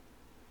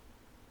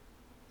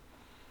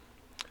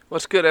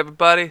What's good,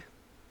 everybody?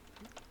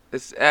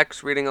 This is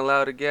X reading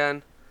aloud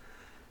again.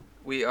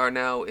 We are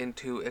now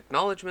into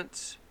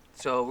acknowledgements.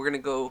 So we're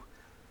going to go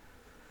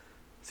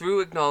through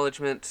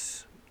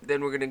acknowledgements,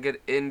 then we're going to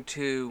get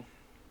into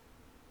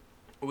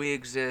We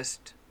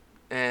Exist,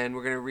 and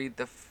we're going to read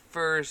the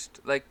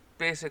first,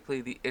 basically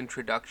the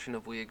introduction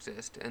of We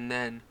Exist, and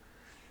then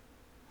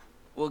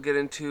we'll get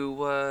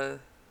into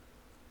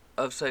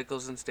of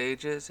cycles and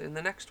stages in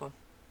the next one.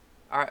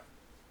 Alright,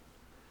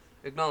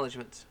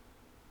 acknowledgements.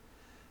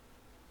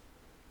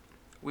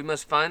 We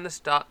must find the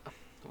stop.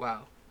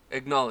 Wow.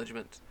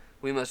 Acknowledgements.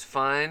 We must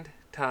find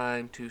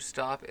time to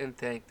stop and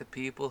thank the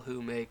people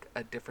who make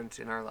a difference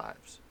in our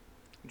lives.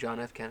 John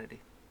F. Kennedy.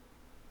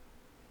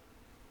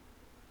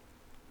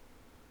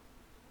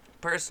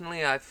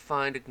 Personally, I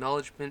find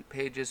acknowledgement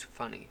pages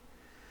funny.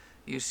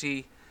 You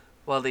see,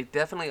 while they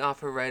definitely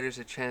offer writers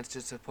a chance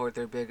to support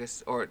their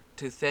biggest, or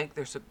to thank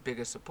their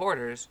biggest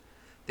supporters,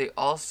 they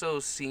also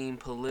seem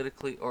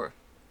politically, or.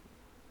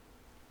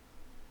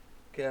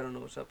 Okay, I don't know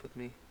what's up with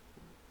me.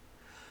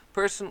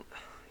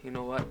 You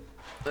know what?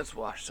 Let's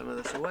wash some of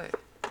this away.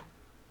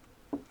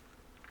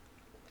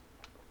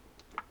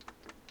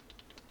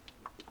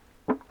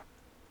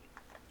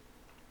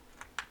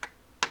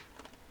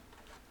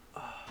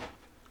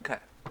 Okay.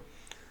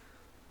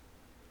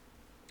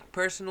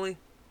 Personally,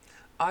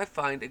 I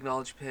find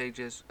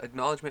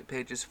acknowledgement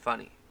pages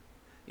funny.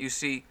 You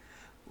see,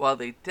 while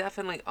they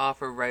definitely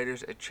offer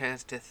writers a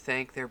chance to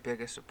thank their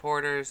biggest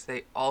supporters,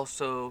 they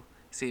also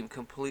seem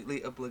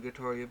completely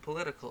obligatory and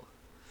political.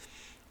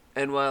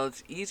 And while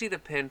it's easy to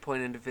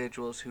pinpoint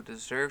individuals who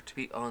deserve to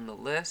be on the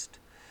list,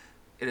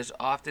 it is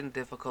often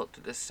difficult to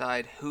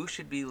decide who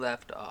should be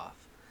left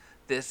off.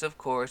 This, of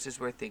course, is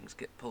where things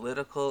get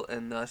political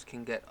and thus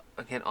can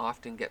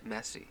often get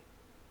messy.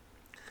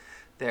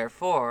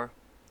 Therefore,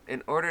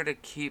 in order to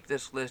keep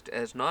this list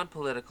as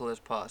non-political as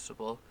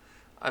possible,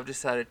 I've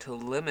decided to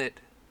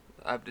limit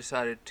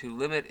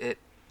it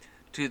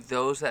to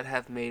those that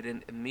have made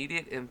an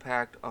immediate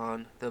impact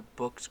on the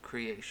book's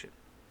creation.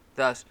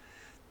 Thus,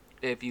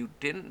 if you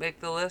didn't make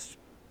the list,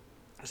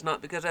 it's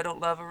not because I don't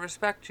love or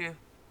respect you.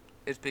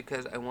 It's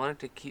because I wanted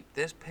to keep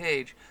this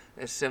page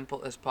as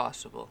simple as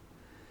possible.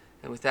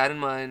 And with that in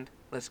mind,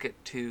 let's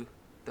get to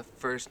the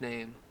first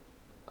name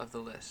of the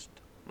list,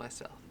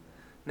 myself.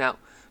 Now,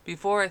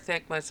 before I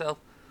thank myself,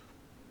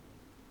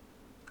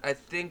 I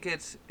think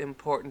it's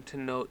important to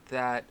note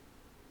that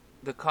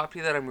the copy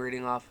that I'm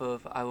reading off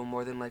of, I will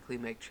more than likely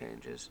make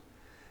changes.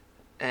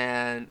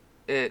 And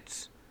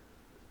it's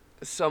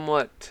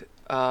somewhat.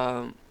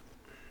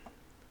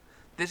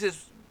 This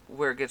is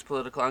where it gets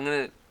political.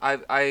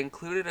 I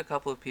included a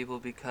couple of people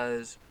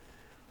because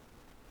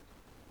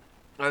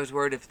I was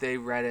worried if they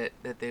read it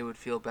that they would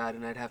feel bad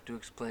and I'd have to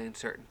explain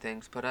certain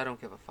things, but I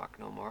don't give a fuck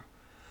no more.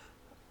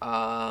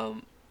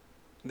 Um,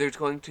 there's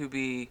going to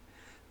be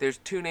there's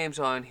two names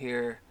on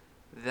here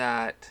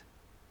that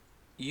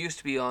used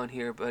to be on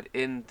here, but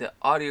in the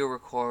audio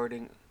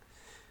recording,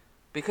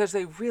 because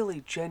they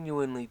really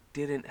genuinely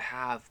didn't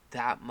have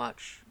that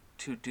much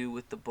to do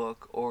with the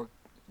book or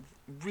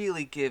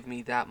really give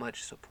me that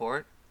much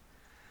support.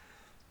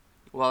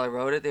 While I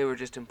wrote it, they were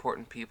just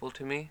important people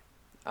to me.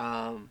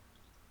 Um,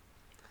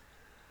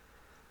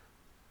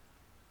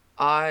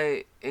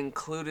 I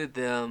included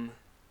them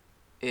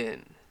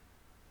in,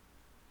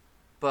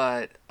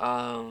 but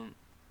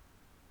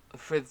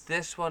for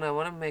this one, I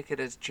want to make it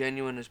as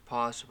genuine as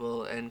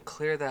possible and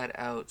clear that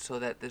out so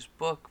that this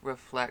book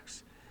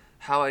reflects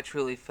how I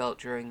truly felt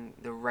during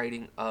the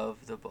writing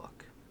of the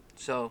book.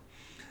 So,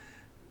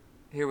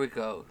 here we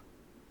go.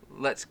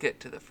 Let's get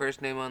to the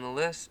first name on the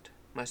list,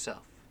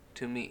 myself,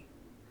 to me.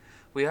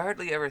 We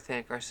hardly ever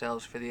thank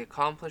ourselves for the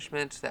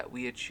accomplishments that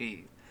we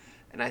achieve,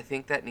 and I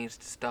think that needs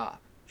to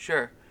stop.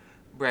 Sure,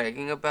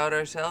 bragging about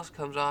ourselves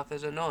comes off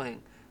as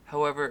annoying.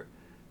 However,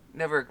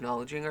 never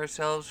acknowledging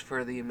ourselves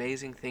for the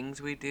amazing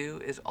things we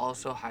do is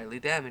also highly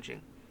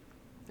damaging,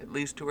 at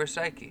least to our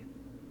psyche.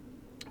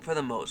 For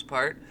the most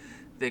part,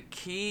 the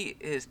key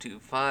is to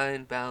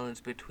find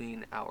balance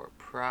between our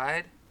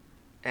pride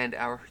and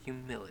our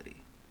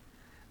humility.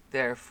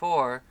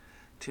 Therefore,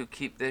 to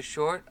keep this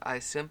short, I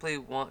simply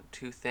want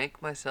to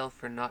thank myself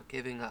for not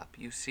giving up.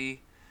 You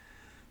see,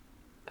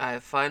 I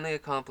have finally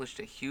accomplished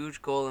a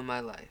huge goal in my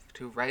life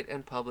to write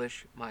and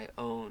publish my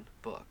own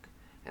book,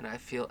 and I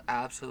feel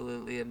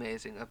absolutely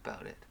amazing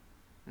about it.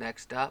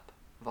 Next up,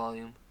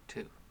 Volume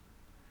 2.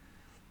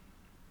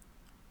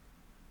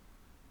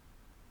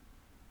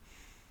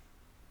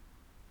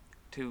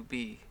 To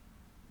be,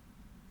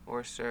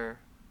 or Sir,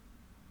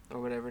 or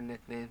whatever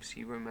nicknames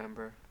you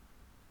remember.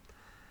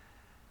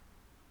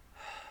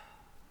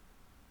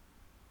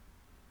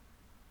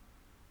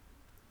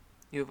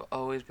 You've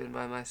always been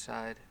by my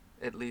side,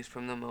 at least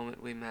from the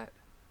moment we met.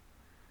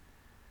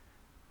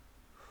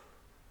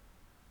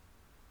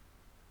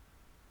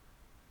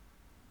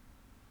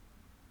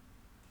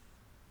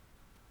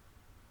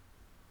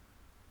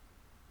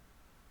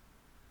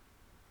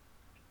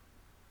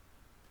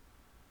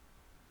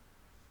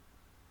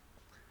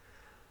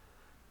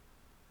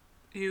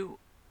 You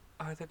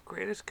are the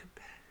greatest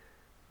companion.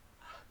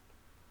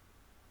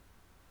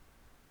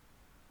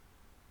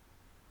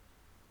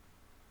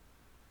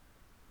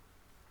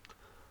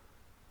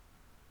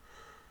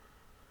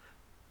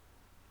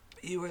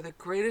 You are the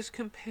greatest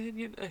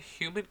companion a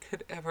human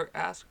could ever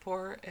ask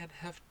for and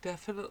have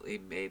definitely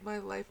made my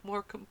life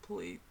more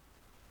complete.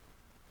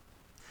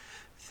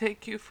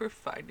 Thank you for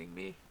finding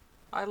me.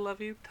 I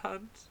love you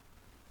tons.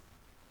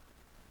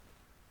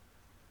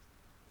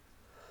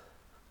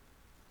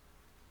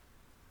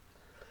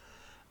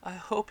 I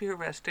hope you're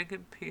resting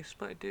in peace,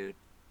 my dude.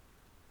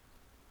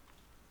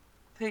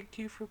 Thank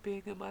you for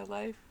being in my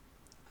life.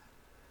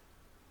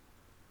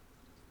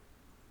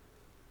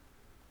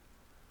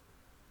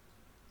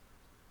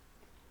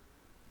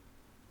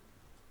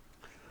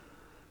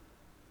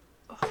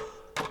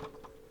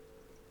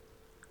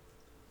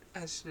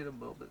 I just need a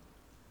moment.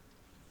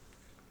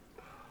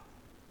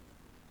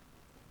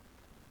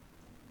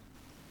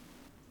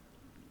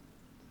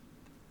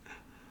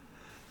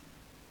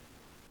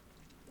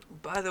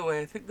 By the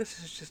way, I think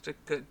this is just a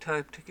good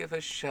time to give a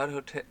shout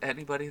out to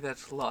anybody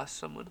that's lost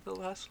someone in the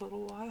last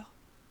little while.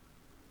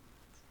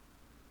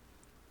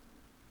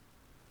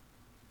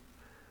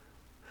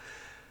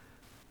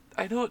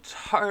 I know it's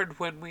hard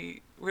when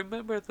we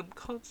remember them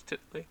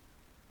constantly.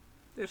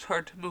 It's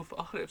hard to move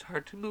on, it's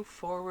hard to move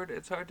forward,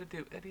 it's hard to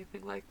do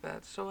anything like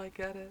that, so I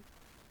get it.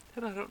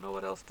 And I don't know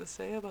what else to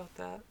say about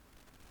that.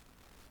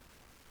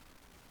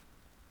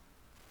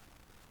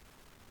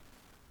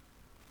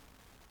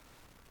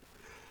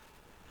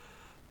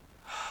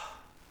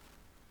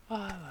 Oh,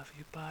 I love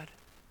you, bud.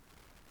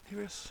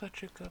 You're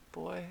such a good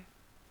boy.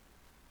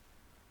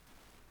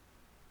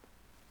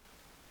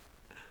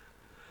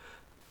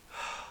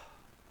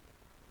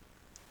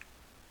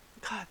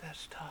 God,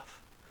 that's tough.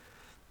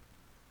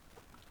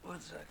 One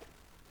sec.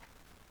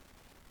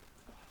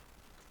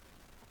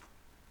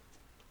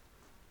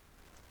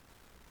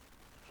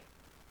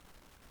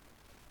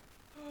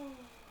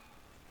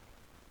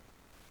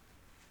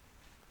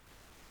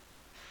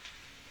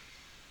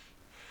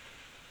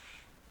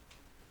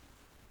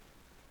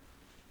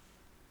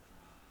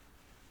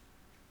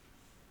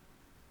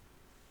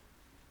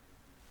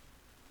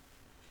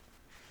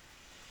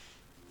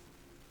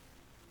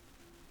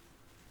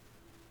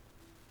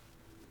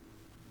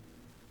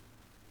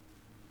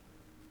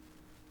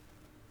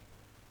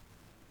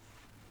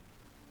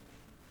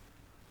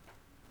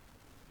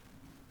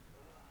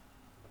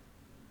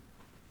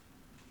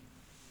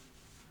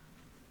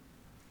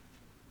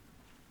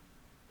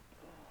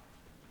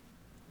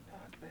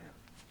 God, man.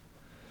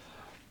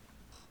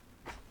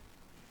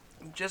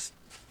 Just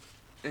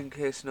in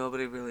case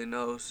nobody really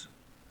knows,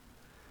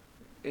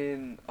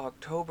 in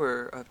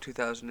October of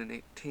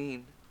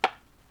 2018,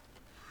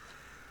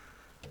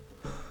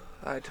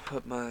 I had to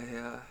put my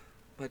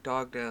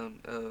dog down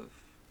of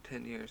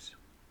 10 years.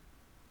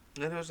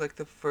 And it was like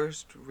the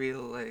first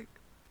real, like,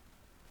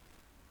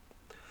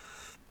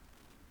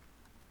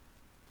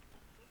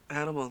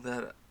 animal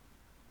that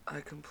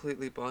I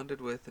completely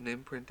bonded with and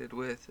imprinted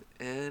with,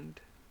 and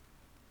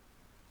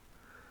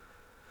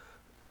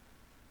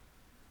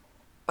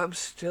I'm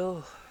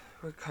still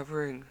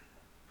recovering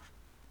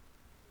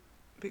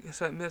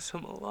because I miss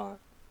him a lot.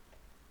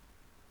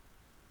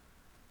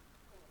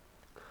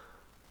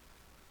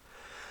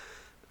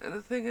 And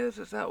the thing is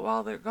that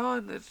while they're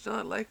gone, it's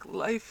not like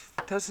life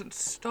doesn't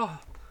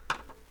stop.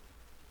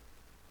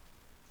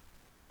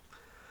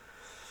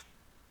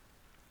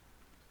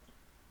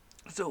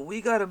 So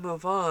we gotta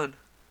move on,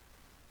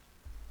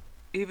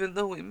 even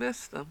though we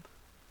miss them.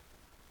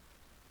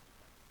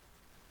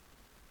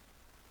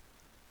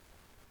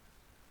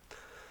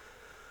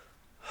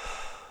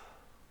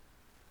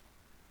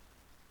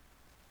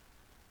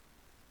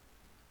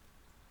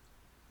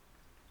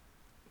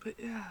 But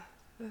yeah,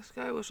 this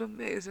guy was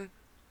amazing.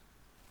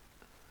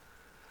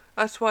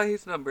 That's why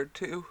he's number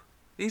 2.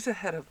 He's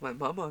ahead of my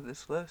mom on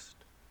this list.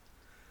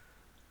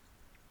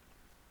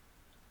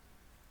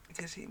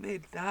 Because he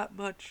made that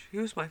much. He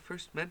was my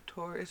first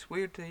mentor. It's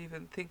weird to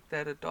even think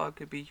that a dog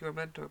could be your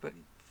mentor, but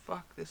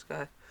fuck this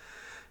guy.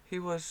 He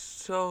was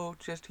so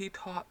just, he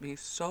taught me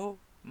so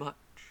much.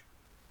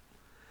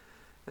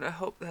 And I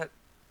hope that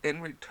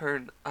in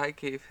return, I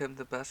gave him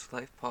the best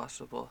life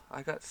possible.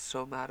 I got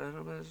so mad at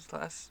him in his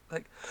last,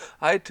 like,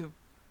 I had to,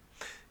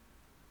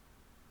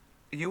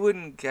 you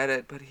wouldn't get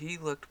it, but he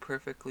looked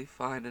perfectly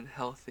fine and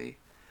healthy.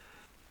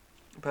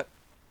 But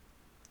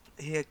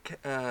he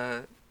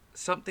had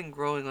something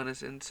growing on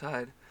his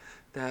inside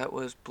that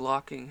was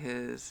blocking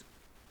his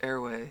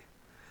airway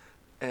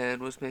and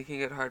was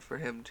making it hard for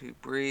him to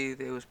breathe.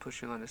 It was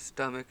pushing on his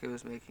stomach. It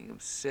was making him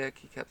sick.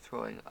 He kept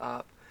throwing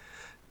up.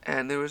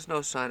 And there was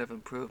no sign of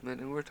improvement.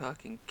 And we're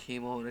talking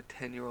chemo and a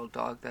 10-year-old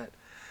dog that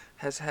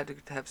has had to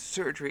have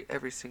surgery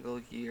every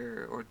single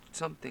year or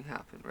something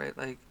happened, right?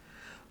 Like,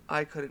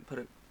 I couldn't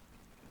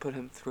put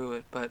him through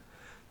it, but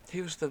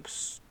he was the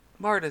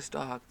smartest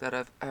dog that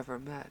I've ever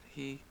met.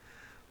 He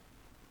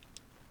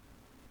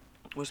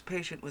was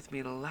patient with me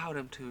and allowed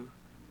him to.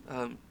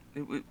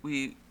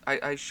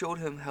 I showed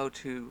him how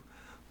to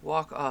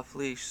walk off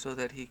leash so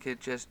that he could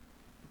just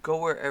go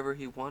wherever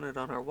he wanted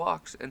on our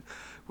walks, and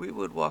we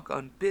would walk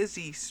on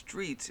busy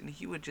streets and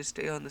he would just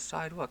stay on the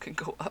sidewalk and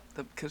go up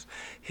them because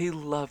he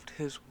loved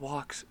his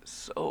walks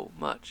so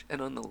much.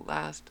 And on the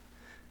last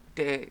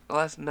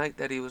last night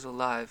that he was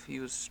alive, he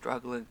was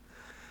struggling.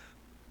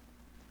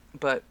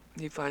 But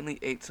he finally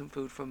ate some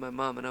food from my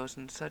mom, and I was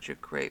in such a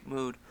great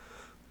mood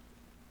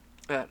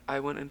that I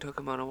went and took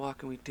him on a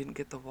walk, and we didn't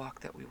get the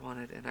walk that we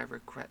wanted, and I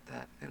regret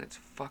that. And it's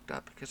fucked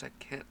up because I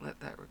can't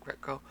let that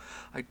regret go.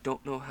 I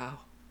don't know how.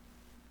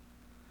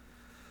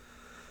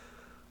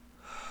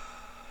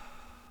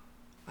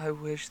 I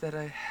wish that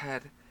I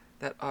had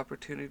that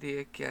opportunity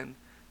again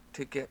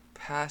to get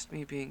past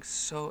me being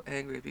so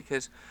angry,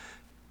 because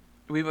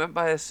we went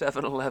by a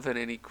 7-Eleven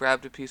and he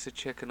grabbed a piece of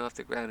chicken off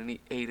the ground and he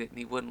ate it and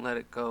he wouldn't let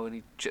it go and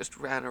he just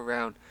ran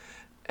around,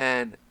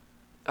 and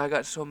I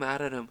got so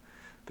mad at him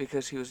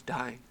because he was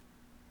dying.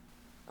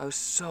 I was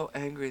so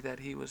angry that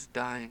he was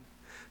dying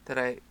that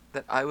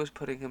I was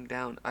putting him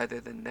down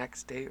either the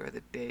next day or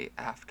the day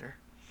after.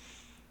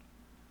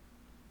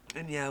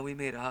 And yeah, we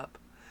made up.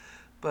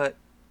 But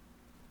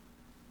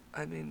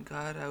I mean,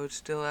 God, I would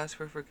still ask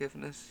for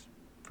forgiveness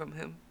from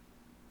him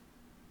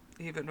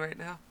even right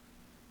now.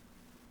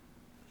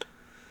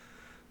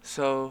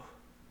 So,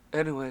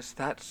 anyways,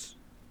 that's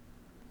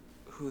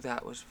who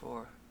that was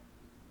for.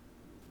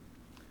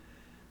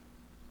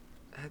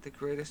 Had the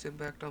greatest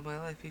impact on my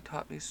life. He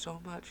taught me so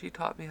much. He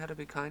taught me how to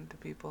be kind to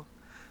people.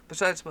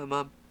 Besides my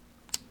mom.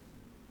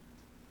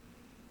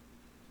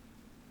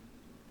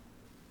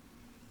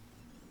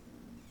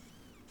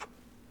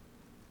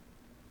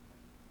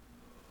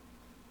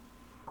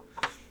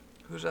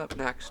 Who's up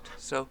next?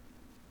 So,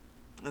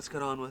 let's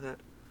get on with it.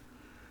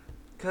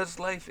 Because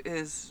life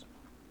is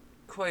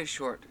quite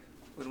short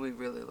when we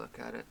really look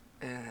at it.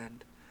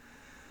 And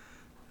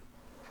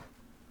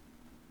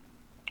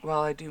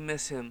while I do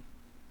miss him,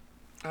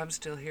 I'm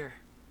still here.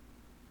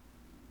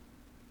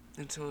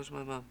 And so is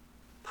my mom.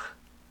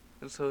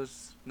 And so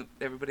is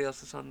everybody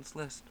else that's on this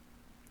list.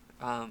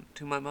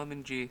 To my mom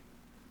and G,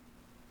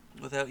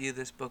 without you,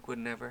 this book would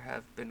never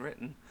have been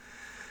written.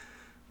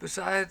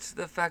 Besides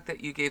the fact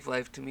that you gave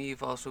life to me,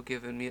 you've also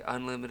given me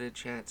unlimited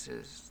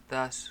chances.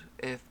 Thus,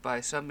 if by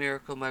some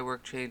miracle my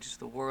work changes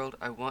the world,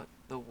 I want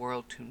the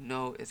world to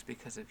know it's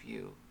because of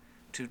you.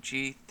 To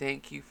G,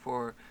 thank you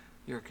for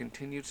your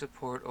continued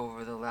support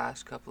over the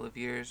last couple of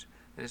years.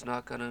 It is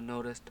not gonna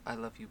notice. I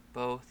love you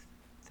both.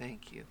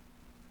 Thank you.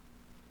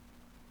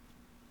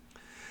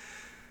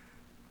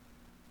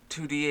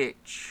 To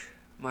DH,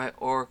 my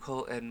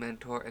oracle and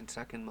mentor and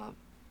second mom.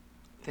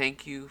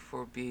 Thank you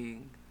for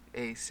being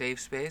a safe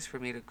space for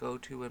me to go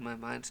to when my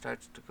mind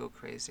starts to go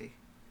crazy.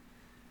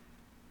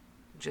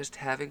 Just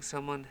having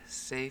someone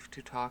safe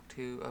to talk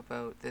to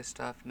about this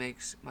stuff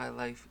makes my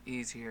life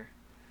easier.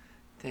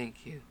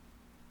 Thank you.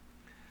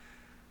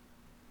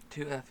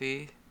 To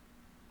FE,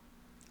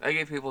 I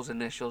gave people's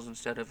initials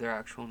instead of their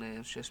actual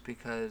names just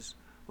because,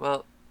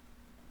 well,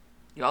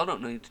 y'all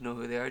don't need to know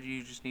who they are.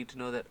 You just need to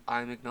know that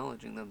I'm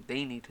acknowledging them.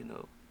 They need to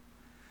know,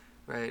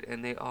 right?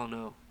 And they all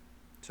know.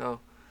 So,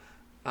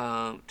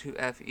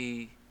 to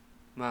FE,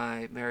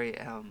 my Mary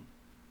M,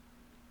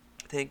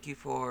 thank you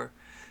for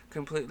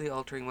completely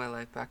altering my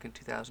life back in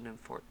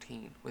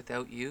 2014.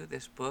 Without you,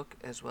 this book,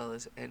 as well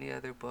as any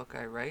other book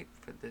I write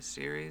for this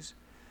series,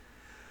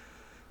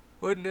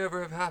 would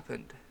never have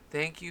happened.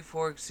 Thank you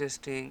for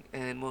existing,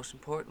 and most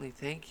importantly,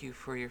 thank you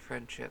for your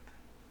friendship.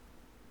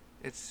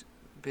 It's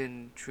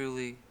been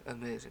truly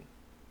amazing.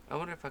 I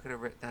wonder if I could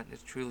have written that.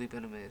 It's truly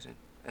been amazing,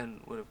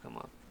 and would have come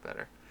off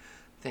better.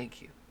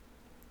 Thank you.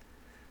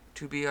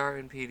 To BR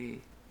and PD,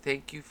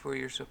 thank you for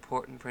your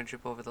support and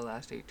friendship over the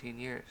last 18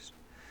 years.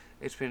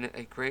 It's been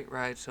a great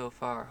ride so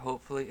far.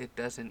 Hopefully it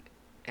doesn't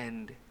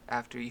end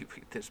after you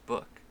read this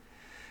book.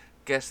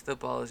 Guess the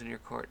ball is in your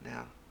court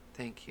now.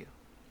 Thank you.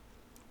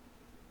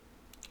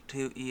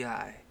 To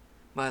EI,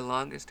 my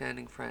longest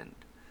standing friend.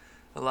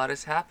 A lot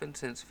has happened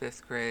since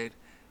 5th grade,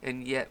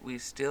 and yet we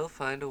still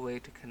find a way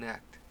to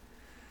connect.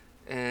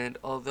 And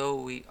although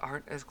we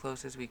aren't as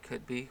close as we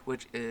could be,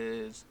 which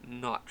is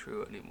not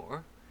true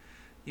anymore,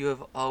 you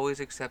have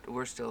always accepted,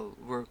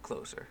 we're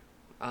closer.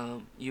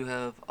 You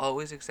have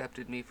always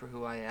accepted me for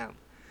who I am,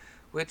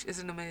 which is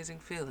an amazing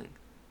feeling.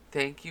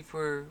 Thank you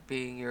for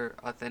being your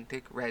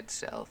authentic red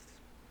self.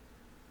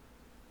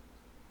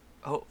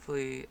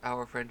 Hopefully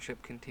our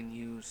friendship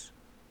continues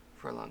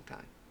for a long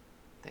time.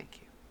 Thank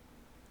you.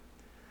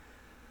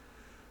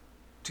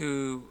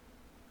 To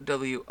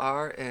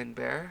WR and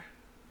Bear,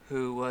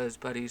 who was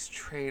Buddy's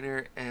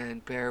trainer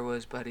and Bear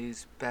was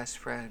Buddy's best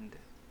friend.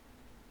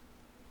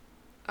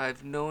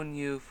 I've known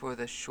you for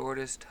the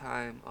shortest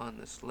time on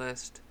this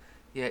list,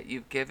 yet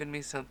you've given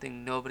me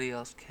something nobody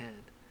else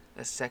can,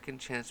 a second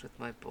chance with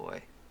my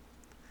boy.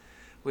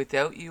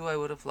 Without you, I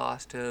would have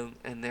lost him,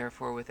 and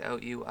therefore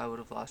without you, I would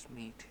have lost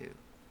me too.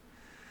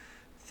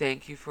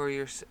 Thank you for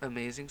your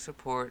amazing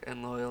support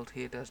and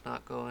loyalty. It does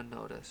not go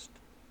unnoticed.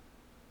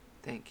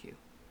 Thank you.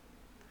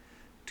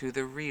 To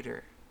the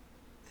reader,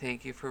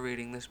 thank you for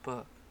reading this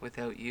book.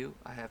 Without you,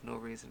 I have no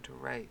reason to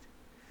write.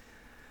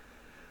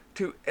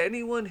 To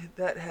anyone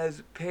that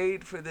has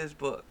paid for this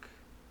book,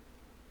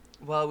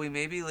 while we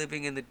may be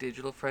living in the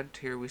digital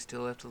frontier, we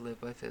still have to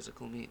live by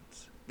physical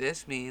means.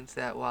 This means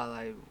that while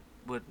I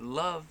would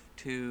love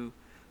to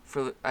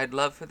I'd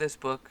love for this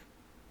book,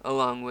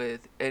 along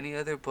with any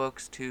other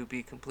books, to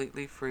be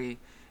completely free.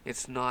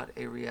 It's not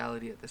a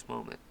reality at this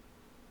moment.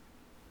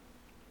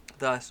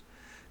 Thus,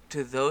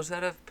 to those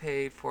that have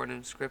paid for an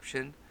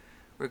inscription,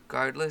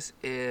 regardless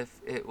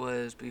if it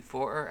was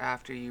before or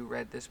after you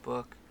read this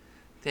book,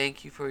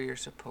 thank you for your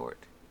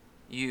support.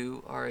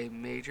 You are a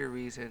major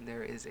reason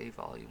there is a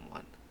volume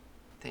 1.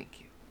 Thank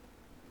you.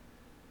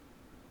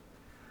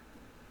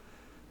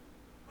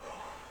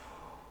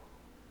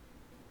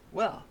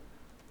 Well,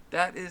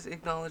 that is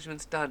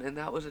acknowledgements done, and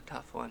that was a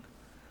tough one.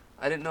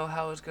 I didn't know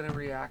how I was going to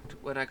react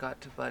when I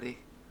got to Buddy.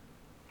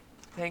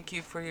 Thank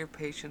you for your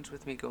patience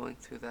with me going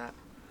through that.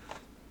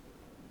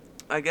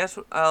 I guess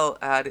I'll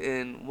add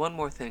in one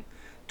more thing.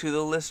 To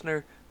the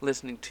listener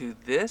listening to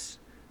this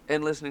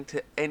and listening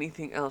to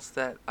anything else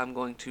that I'm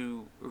going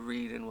to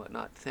read and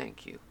whatnot,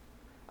 thank you.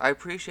 I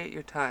appreciate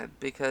your time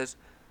because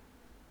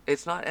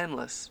it's not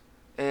endless.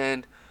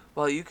 And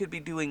while you could be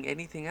doing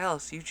anything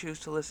else, you choose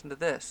to listen to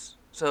this.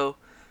 So,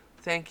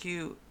 thank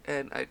you,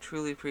 and I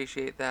truly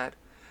appreciate that.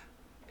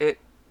 It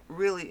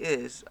really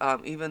is,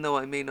 even though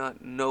I may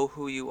not know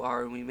who you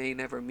are and we may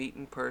never meet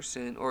in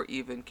person or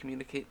even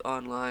communicate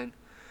online,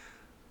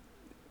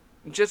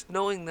 just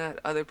knowing that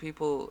other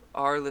people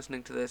are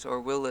listening to this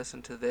or will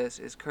listen to this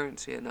is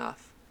currency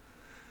enough.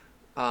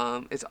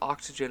 It's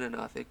oxygen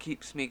enough. It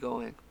keeps me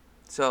going.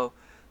 So,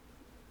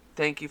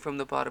 thank you from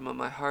the bottom of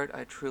my heart.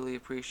 I truly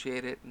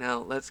appreciate it. Now,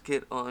 let's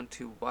get on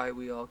to why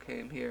we all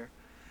came here.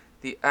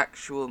 The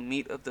actual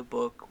meat of the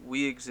book,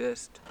 We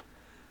Exist.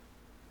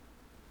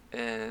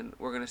 And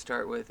we're going to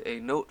start with a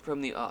note from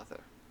the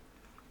author.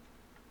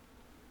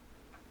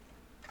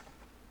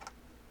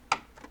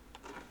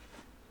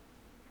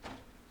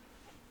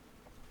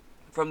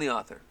 From the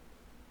author.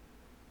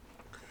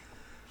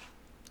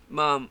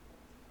 Mom,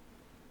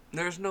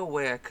 there's no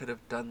way I could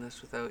have done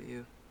this without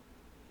you.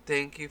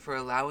 Thank you for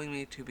allowing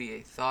me to be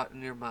a thought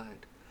in your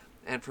mind,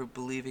 and for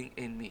believing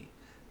in me.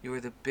 You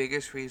are the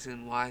biggest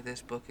reason why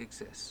this book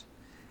exists.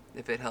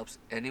 If it helps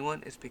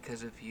anyone, it's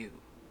because of you.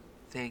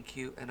 Thank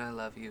you, and I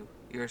love you.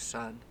 Your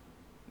son,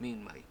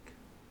 Mean Mike.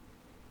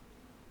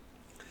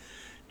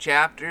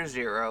 Chapter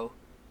 0,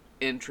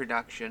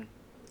 Introduction.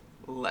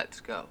 Let's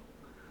go.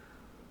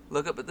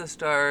 Look up at the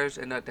stars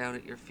and not down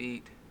at your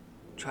feet.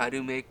 Try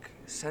to make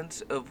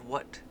sense of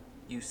what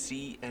you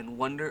see and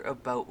wonder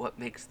about what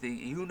makes the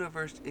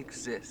universe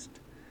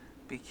exist.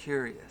 Be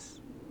curious.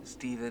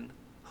 Stephen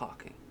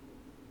Hawking.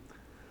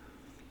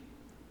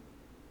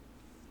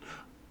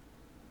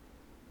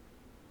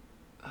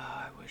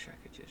 I wish I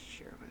could just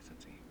share my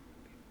sense of humor.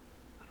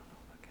 I don't know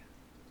if I can.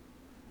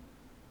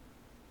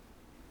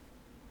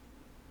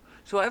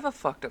 So I have a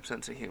fucked up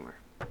sense of humor.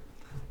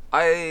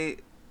 I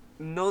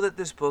know that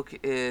this book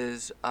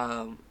is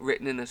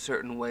written in a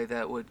certain way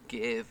that would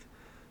give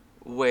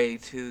way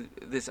to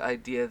this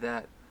idea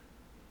that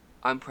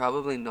I'm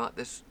probably not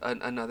this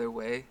another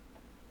way.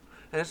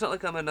 And it's not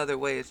like I'm another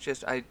way, it's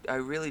just I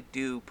really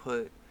do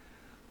put...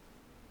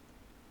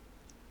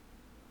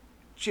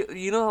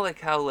 You know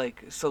like how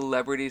like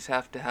celebrities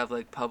have to have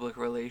like public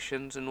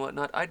relations and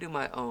whatnot? I do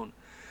my own.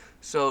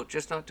 So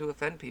just not to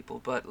offend people,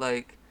 but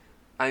like,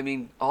 I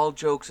mean, all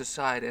jokes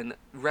aside, and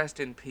rest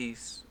in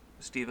peace,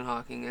 Stephen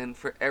Hawking, and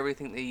for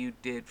everything that you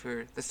did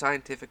for the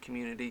scientific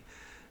community,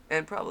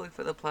 and probably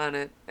for the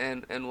planet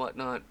and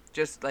whatnot.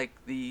 Just like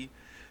the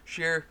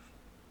sheer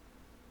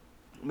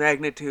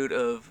magnitude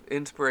of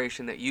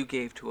inspiration that you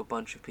gave to a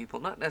bunch of people,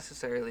 not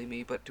necessarily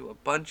me, but to a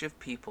bunch of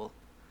people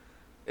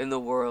in the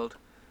world.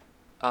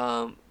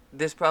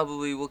 This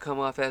probably will come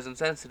off as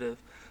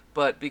insensitive,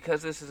 but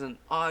because this is an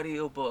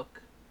audio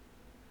book,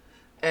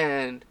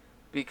 and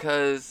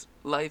because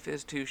life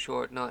is too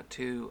short not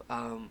to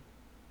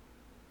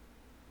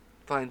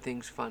find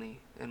things funny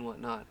and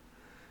whatnot.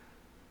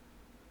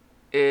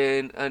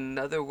 In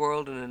another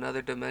world, in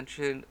another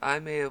dimension, I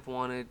may have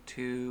wanted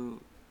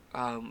to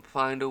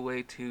find a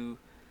way to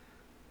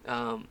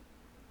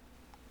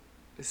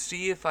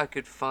see if I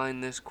could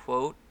find this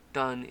quote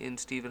done in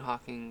Stephen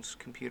Hawking's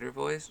computer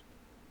voice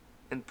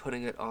and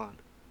putting it on.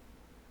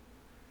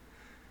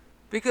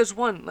 Because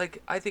one,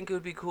 like, I think it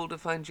would be cool to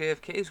find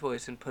JFK's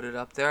voice and put it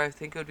up there. I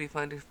think it would be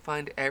fun to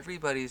find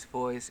everybody's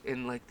voice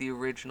in, like, the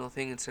original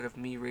thing instead of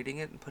me reading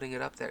it and putting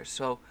it up there.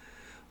 So,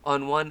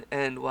 on one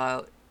end,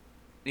 while,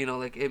 you know,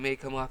 like, it may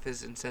come off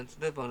as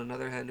insensitive, on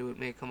another hand, it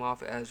may come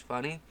off as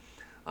funny.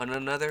 On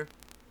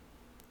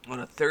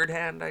a third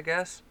hand, I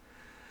guess,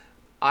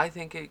 I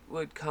think it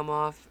would come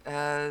off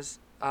as,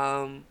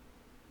 an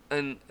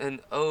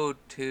ode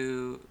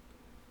to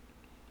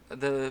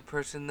the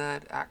person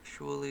that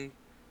actually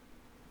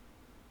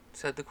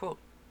said the quote.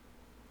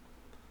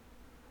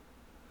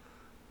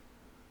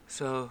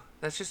 So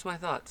that's just my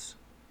thoughts.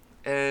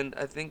 And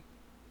I think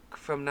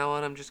from now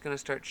on I'm just going to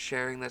start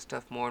sharing that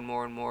stuff more and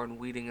more and more and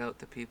weeding out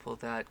the people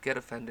that get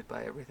offended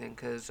by everything,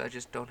 because I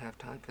just don't have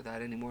time for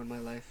that anymore in my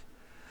life.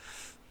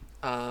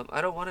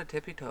 I don't want to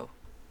tippy toe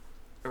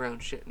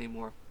around shit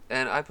anymore.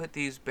 And I put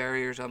these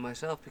barriers on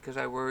myself because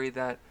I worry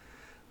that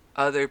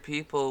other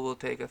people will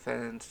take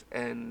offense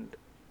and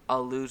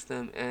I'll lose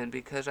them. And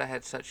because I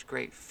had such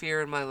great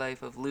fear in my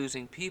life of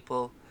losing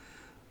people,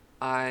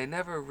 I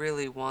never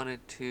really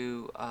wanted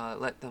to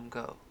let them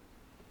go.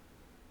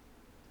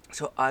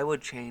 So I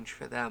would change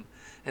for them,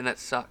 and that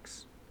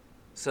sucks.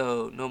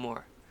 So no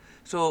more.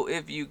 So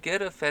if you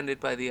get offended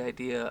by the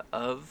idea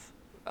of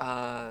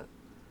uh,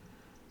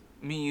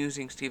 me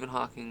using Stephen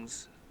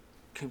Hawking's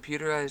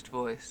computerized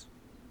voice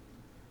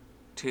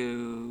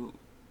to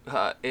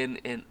in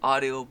an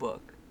audio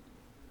book,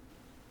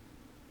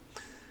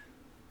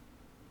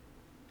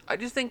 I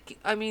just think,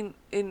 I mean,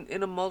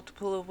 in a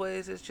multiple of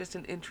ways, it's just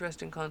an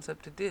interesting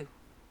concept to do.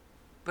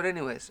 But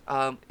anyways,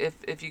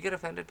 if you get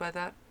offended by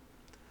that,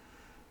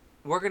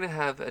 we're gonna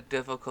have a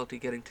difficulty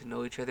getting to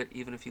know each other,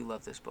 even if you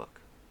love this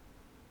book.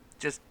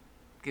 Just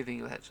giving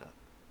you a heads up.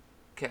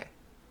 Okay,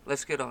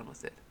 let's get on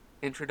with it.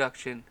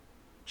 Introduction,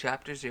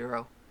 Chapter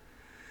 0.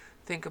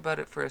 Think about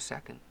it for a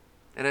second.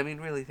 And I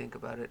mean really think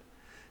about it.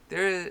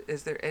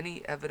 Is there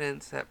any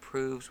evidence that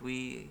proves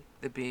we,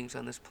 the beings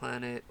on this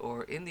planet,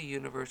 or in the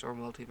universe or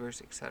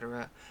multiverse,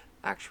 etc.,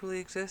 actually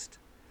exist?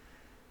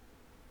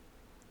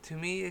 To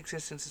me,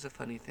 existence is a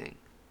funny thing.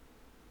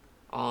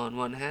 On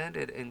one hand,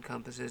 it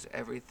encompasses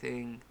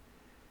everything.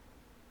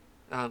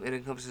 It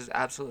encompasses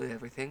absolutely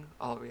everything,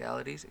 all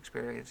realities,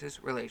 experiences,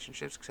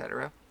 relationships,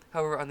 etc.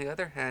 However, on the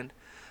other hand,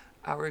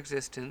 our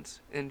existence,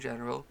 in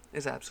general,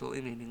 is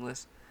absolutely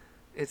meaningless.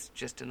 It's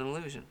just an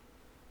illusion.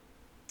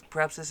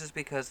 Perhaps this is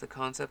because the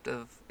concept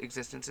of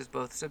existence is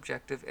both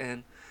subjective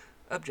and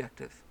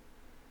objective.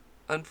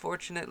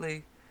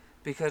 Unfortunately,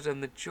 because a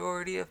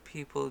majority of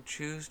people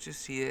choose to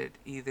see it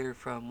either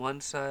from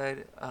one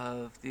side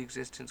of the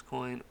existence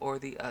coin or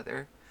the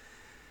other,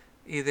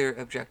 either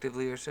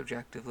objectively or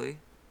subjectively,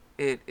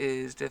 it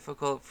is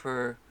difficult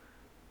for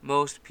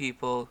most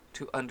people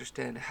to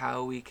understand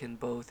how we can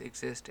both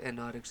exist and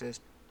not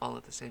exist all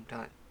at the same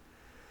time.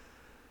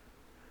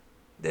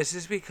 This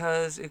is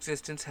because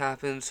existence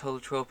happens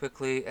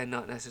holotropically and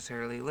not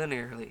necessarily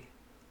linearly,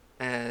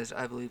 as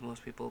I believe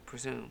most people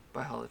presume.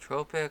 By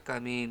holotropic, I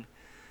mean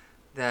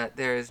that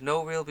there is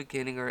no real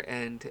beginning or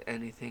end to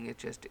anything, it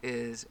just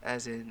is,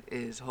 as in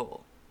is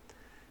whole.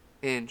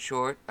 In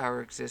short,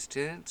 our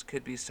existence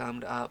could be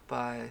summed up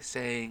by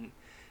saying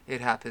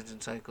it happens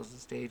in cycles and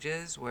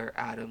stages, where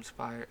atoms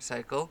fire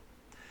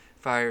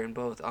in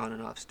both on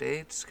and off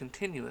states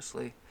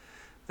continuously,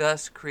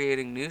 thus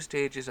creating new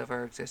stages of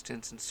our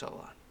existence and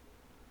so on.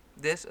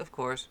 This, of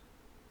course,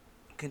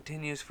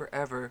 continues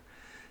forever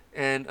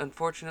and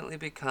unfortunately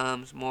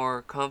becomes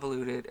more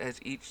convoluted as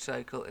each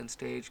cycle and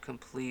stage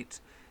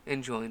completes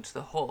and joins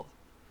the whole.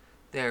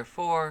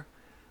 Therefore,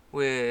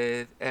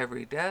 with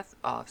every death,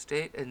 off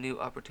state, a new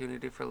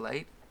opportunity for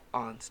light,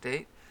 on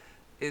state,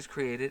 is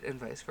created and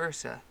vice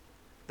versa.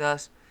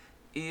 Thus,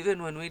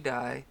 even when we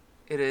die,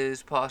 it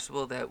is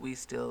possible that we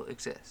still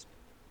exist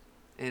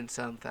in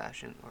some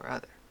fashion or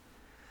other.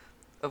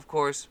 Of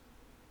course,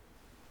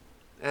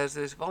 as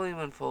this volume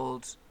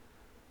unfolds,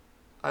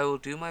 I will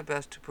do my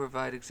best to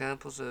provide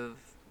examples of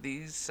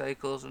these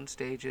cycles and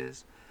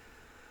stages,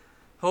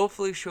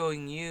 hopefully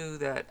showing you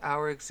that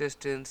our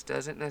existence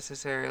doesn't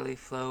necessarily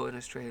flow in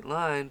a straight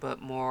line,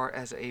 but more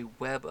as a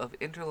web of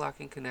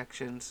interlocking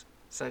connections,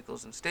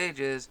 cycles, and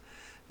stages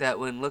that,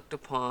 when looked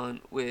upon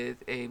with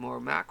a more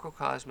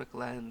macrocosmic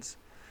lens,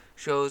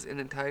 shows an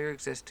entire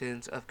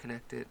existence of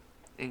connected,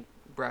 in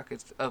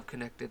brackets, of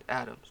connected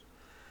atoms.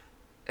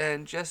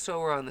 And just so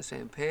we're on the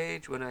same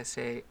page, when I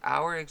say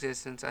our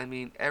existence, I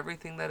mean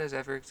everything that has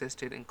ever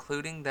existed,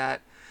 including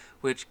that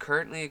which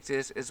currently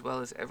exists, as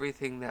well as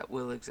everything that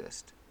will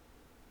exist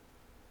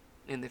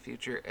in the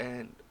future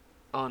and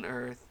on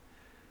Earth,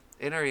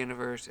 in our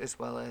universe, as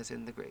well as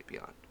in the great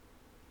beyond.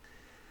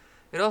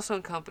 It also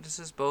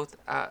encompasses both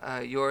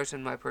yours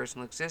and my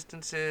personal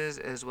existences,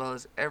 as well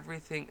as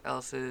everything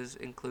else's,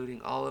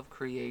 including all of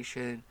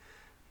creation,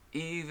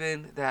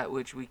 even that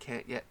which we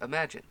can't yet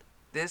imagine.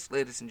 This,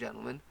 ladies and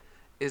gentlemen,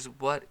 is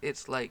what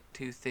it's like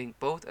to think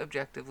both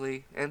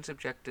objectively and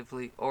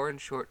subjectively, or in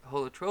short,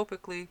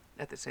 holotropically,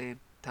 at the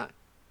same time.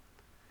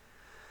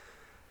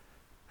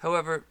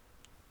 However,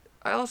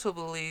 I also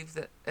believe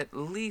that, at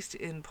least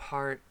in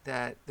part,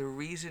 that the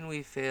reason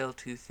we fail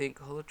to think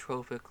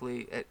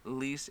holotropically, at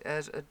least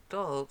as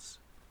adults,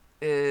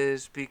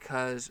 is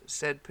because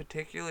said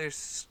particular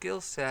skill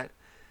set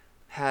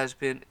has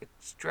been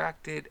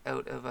extracted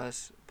out of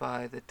us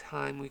by the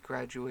time we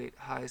graduate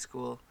high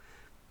school.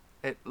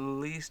 At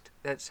least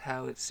that's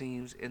how it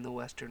seems in the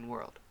Western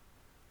world.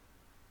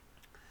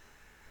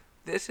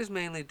 This is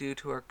mainly due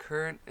to our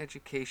current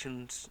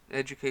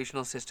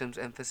educational system's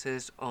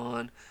emphasis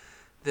on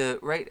the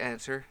right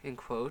answer, in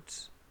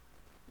quotes.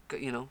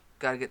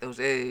 Gotta get those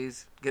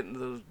A's, get into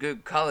those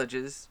good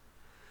colleges,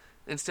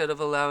 instead of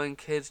allowing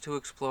kids to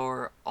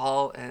explore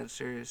all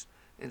answers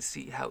and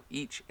see how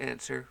each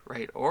answer,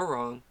 right or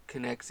wrong,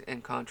 connects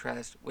and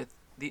contrasts with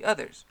the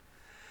others.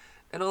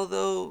 And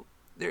although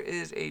there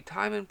is a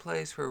time and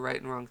place for right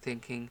and wrong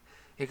thinking,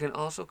 it can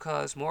also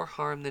cause more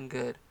harm than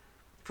good.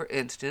 For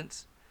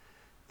instance,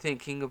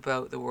 thinking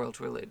about the world's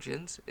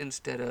religions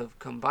instead of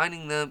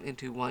combining them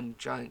into one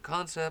giant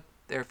concept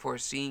therefore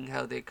seeing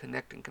how they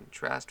connect and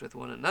contrast with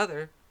one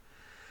another,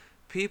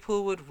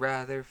 people would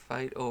rather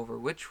fight over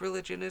which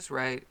religion is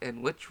right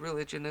and which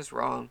religion is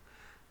wrong.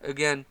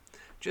 Again,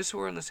 just so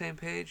we're on the same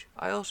page,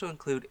 I also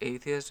include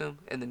atheism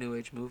and the New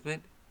Age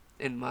movement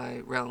in my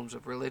realms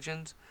of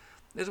religions,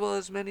 as well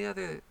as many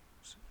others,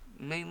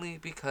 mainly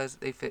because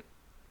they fit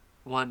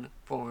one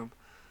form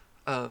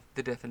of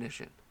the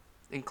definition,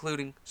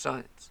 including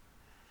science.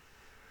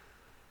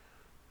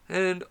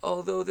 And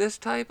although this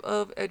type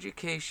of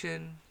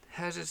education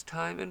has its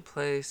time and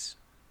place,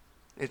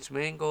 its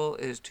main goal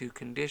is to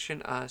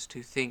condition us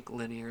to think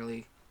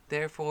linearly,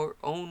 therefore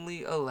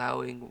only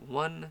allowing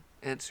one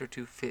answer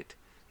to fit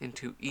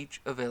into each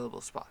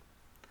available spot.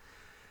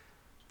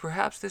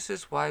 Perhaps this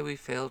is why we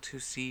fail to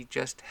see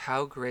just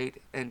how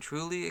great and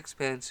truly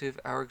expansive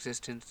our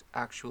existence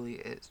actually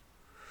is.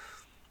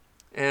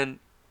 And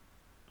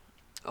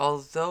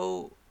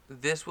although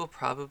this will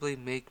probably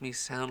make me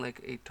sound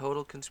like a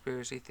total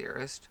conspiracy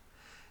theorist,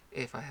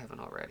 if I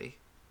haven't already,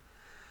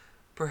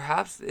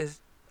 perhaps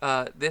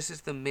this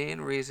is the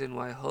main reason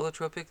why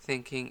holotropic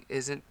thinking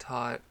isn't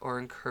taught or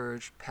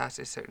encouraged past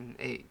a certain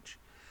age.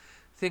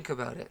 Think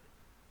about it.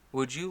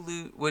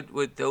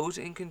 Would those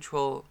in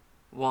control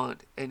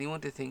want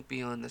anyone to think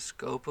beyond the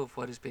scope of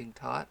what is being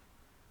taught?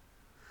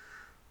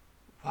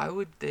 Why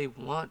would they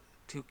want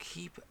to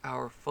keep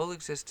our full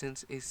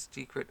existence a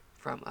secret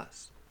from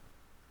us?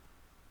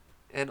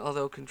 And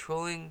although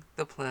controlling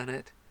the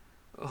planet,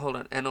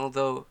 and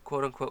although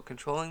quote unquote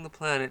controlling the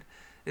planet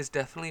is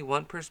definitely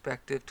one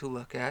perspective to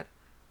look at,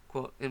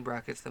 quote in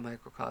brackets the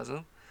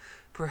microcosm,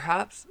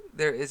 perhaps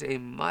there is a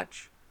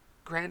much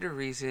grander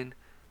reason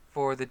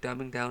for the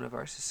dumbing down of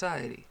our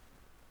society,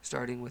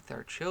 starting with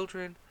our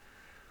children,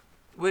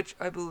 which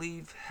I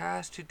believe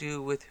has to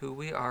do with who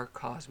we are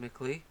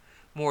cosmically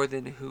more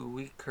than who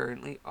we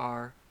currently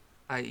are,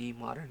 i.e.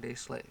 modern day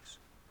slaves.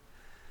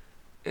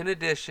 In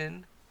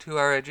addition to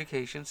our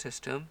education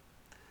system,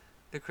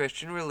 the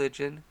Christian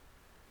religion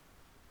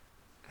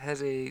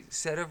has a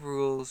set of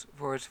rules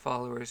for its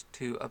followers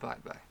to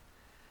abide by.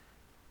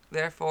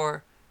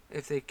 Therefore,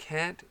 if they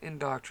can't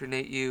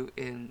indoctrinate you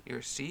in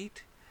your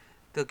seat,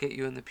 they'll get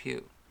you in the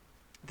pew.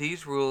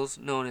 These rules,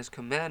 known as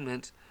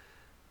commandments,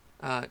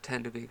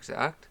 10 to be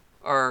exact,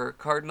 are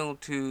cardinal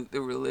to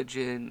the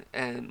religion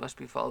and must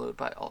be followed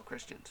by all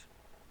Christians.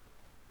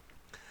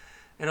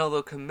 And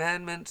although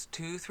commandments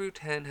 2 through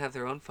 10 have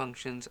their own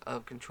functions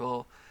of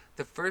control,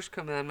 the first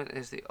commandment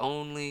is the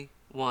only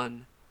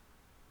one,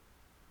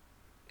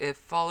 if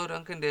followed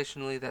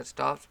unconditionally, that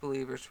stops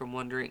believers from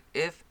wondering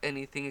if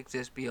anything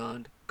exists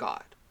beyond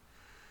God.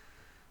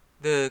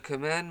 The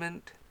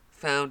commandment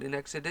found in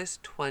Exodus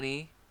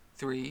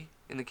 23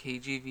 in the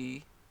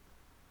KJV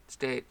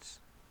states,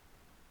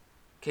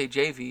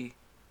 KJV,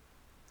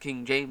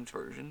 King James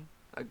Version,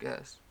 I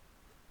guess,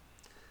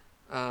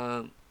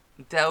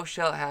 thou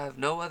shalt have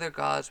no other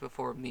gods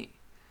before me.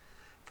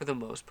 For the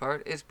most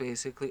part, it's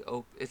basically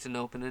it's an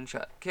open and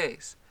shut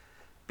case,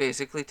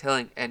 basically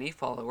telling any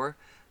follower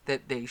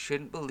that they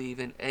shouldn't believe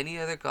in any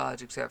other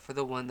gods except for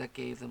the one that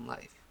gave them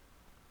life,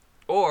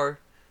 or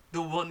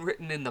the one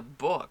written in the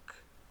book.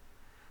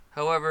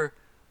 However,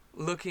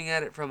 looking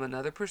at it from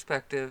another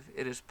perspective,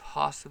 it is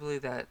possibly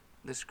that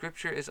the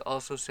scripture is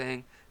also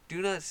saying,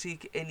 do not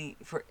seek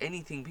for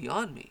anything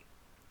beyond me.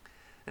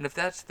 And if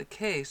that's the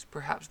case,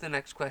 perhaps the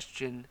next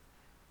question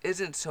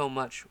isn't so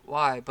much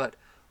why, but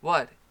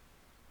what?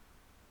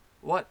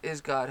 What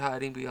is God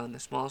hiding beyond the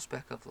small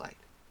speck of light?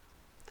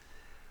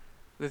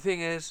 The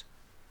thing is,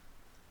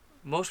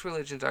 most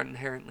religions aren't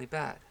inherently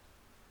bad.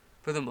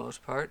 For the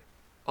most part,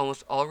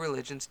 almost all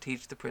religions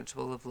teach the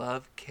principle of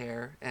love,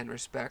 care, and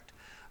respect,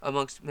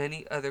 amongst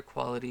many other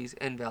qualities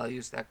and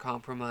values that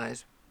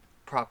comprise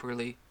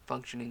properly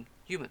functioning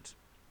humans.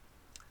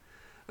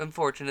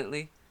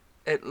 Unfortunately,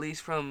 at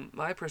least from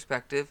my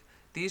perspective,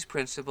 these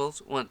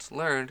principles, once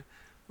learned,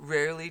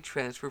 rarely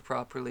transfer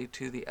properly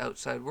to the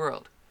outside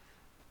world.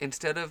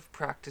 Instead of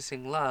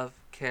practicing love,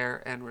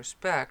 care, and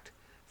respect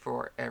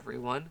for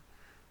everyone,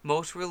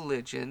 most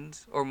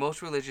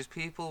religious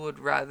people would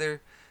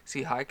rather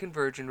see high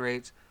conversion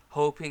rates,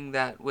 hoping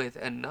that with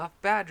enough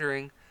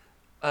badgering,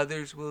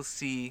 others will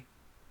see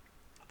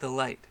the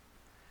light.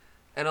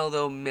 And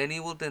although many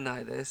will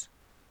deny this,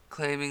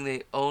 claiming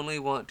they only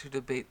want to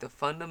debate the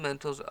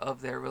fundamentals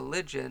of their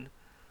religion,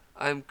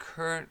 I'm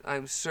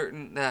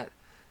certain that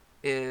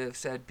if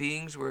said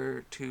beings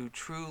were to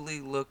truly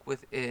look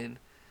within,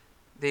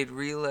 they'd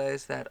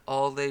realize that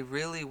all they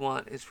really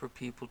want is for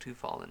people to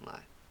fall in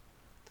line.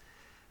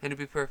 And to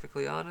be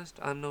perfectly honest,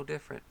 I'm no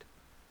different.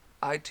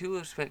 I too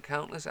have spent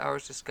countless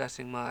hours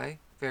discussing my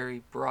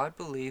very broad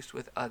beliefs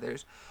with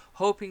others,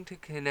 hoping to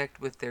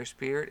connect with their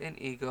spirit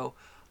and ego,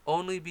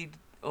 only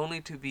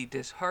to be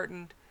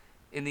disheartened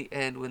in the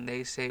end when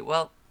they say,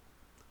 well,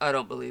 I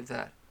don't believe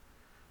that.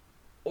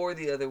 Or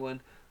the other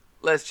one,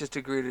 let's just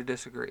agree to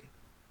disagree.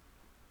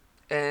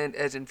 And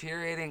as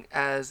infuriating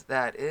as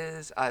that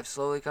is, I've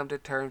slowly come to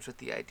terms with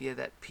the idea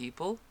that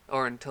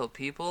until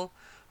people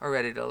are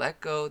ready to let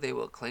go, they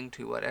will cling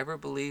to whatever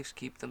beliefs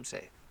keep them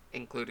safe,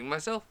 including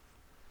myself.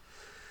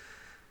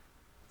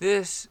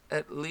 This,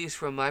 at least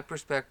from my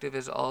perspective,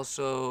 is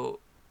also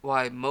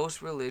why most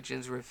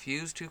religions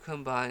refuse to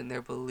combine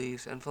their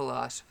beliefs and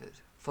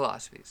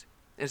philosophies.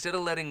 Instead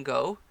of letting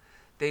go,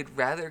 they'd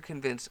rather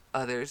convince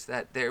others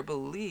that their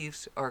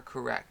beliefs are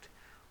correct,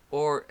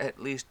 or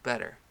at least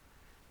better.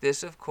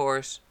 This, of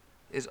course,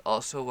 is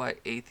also why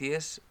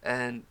atheists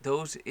and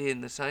those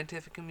in the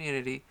scientific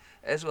community,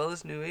 as well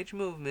as New Age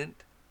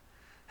movement,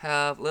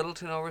 have little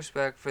to no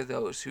respect for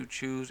those who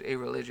choose a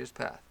religious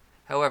path.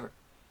 However,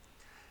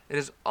 it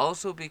is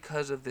also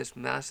because of this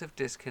massive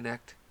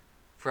disconnect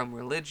from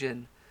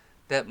religion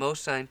that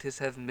most scientists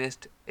have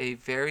missed a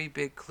very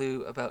big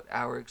clue about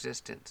our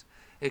existence.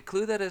 A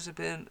clue that has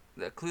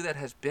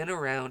been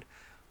around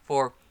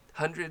for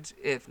hundreds,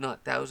 if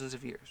not thousands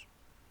of years.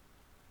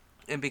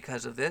 And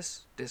because of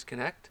this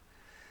disconnect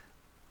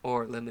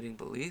or limiting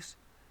beliefs,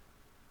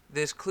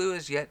 this clue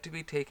is yet to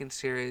be taken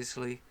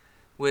seriously,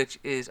 which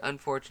is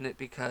unfortunate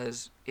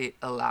because it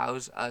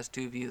allows us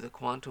to view the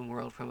quantum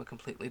world from a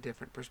completely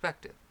different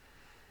perspective.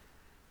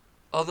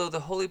 Although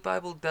the Holy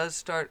Bible does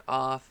start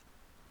off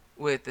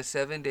with the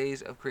 7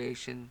 days of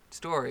creation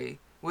story,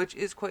 which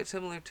is quite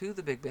similar to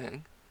the Big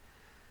Bang,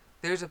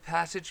 there's a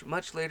passage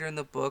much later in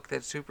the book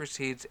that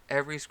supersedes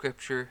every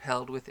scripture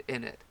held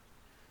within it,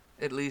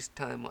 at least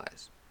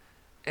time-wise.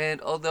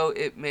 And although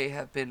it may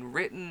have been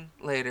written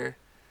later,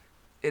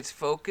 its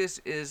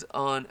focus is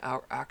on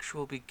our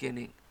actual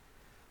beginning,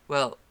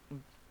 well,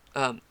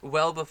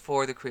 well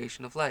before the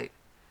creation of light.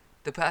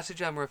 The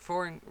passage I'm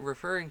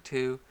referring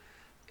to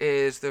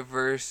is the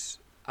verse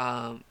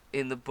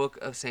in the book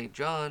of St.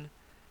 John,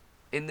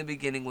 "In the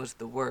beginning was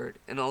the Word."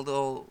 And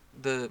although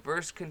the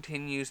verse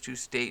continues to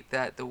state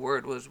that the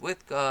Word was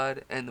with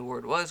God and the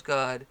Word was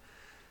God,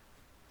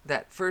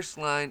 that first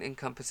line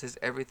encompasses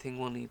everything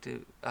we'll need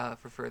to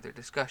for further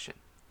discussion.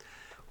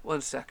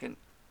 1 second.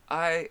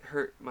 I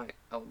hurt my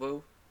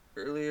elbow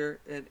earlier,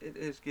 and it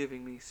is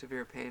giving me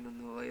severe pain in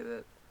the way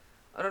that,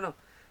 I don't know,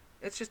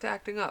 it's just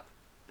acting up.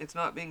 It's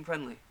not being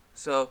friendly.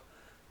 So,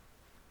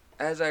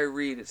 as I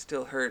read, it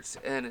still hurts,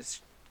 and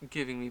it's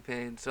giving me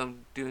pain, so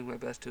I'm doing my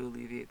best to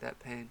alleviate that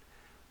pain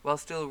while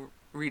still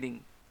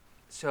reading.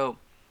 So,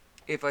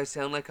 if I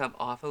sound like I'm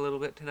off a little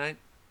bit tonight,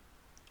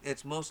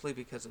 it's mostly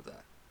because of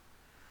that.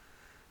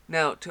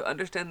 Now, to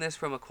understand this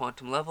from a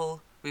quantum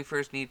level, we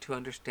first need to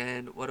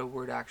understand what a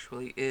word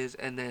actually is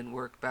and then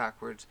work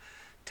backwards,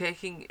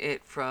 taking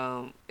it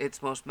from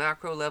its most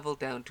macro level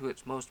down to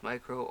its most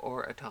micro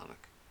or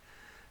atomic.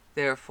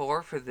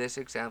 Therefore, for this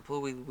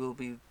example, we will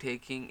be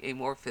taking a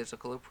more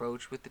physical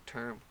approach with the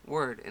term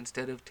word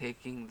instead of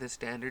taking the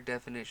standard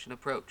definition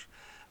approach,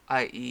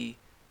 i.e.,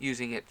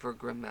 using it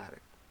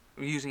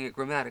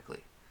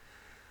grammatically.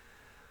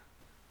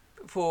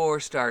 For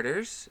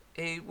starters,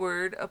 a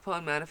word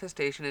upon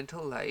manifested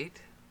into light,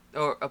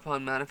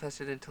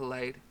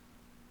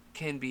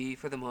 can be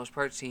for the most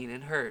part seen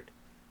and heard.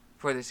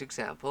 For this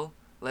example,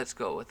 let's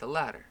go with the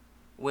latter.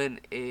 When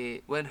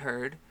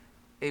heard,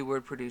 a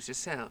word produces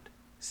sound.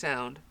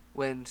 Sound,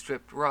 when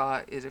stripped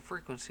raw, is a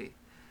frequency.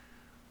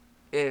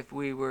 If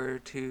we were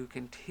to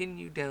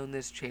continue down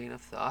this chain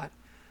of thought,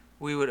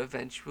 we would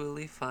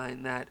eventually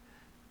find that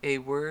a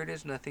word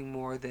is nothing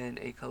more than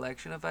a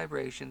collection of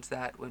vibrations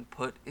that, when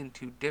put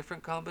into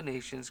different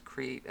combinations,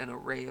 create an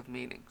array of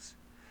meanings.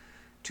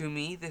 To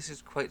me, this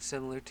is quite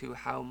similar to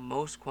how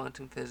most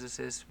quantum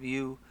physicists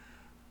view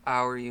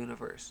our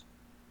universe.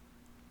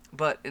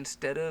 But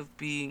instead of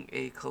being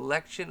a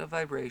collection of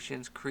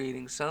vibrations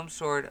creating some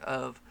sort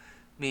of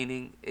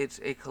meaning, it's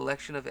a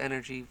collection of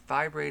energy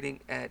vibrating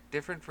at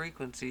different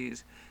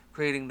frequencies,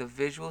 creating the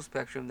visual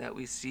spectrum that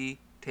we see,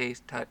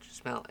 taste, touch,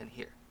 smell, and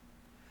hear.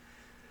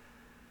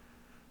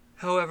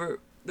 However,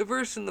 the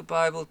verse in the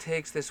Bible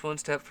takes this one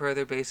step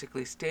further,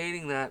 basically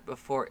stating that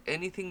before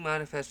anything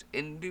manifests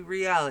into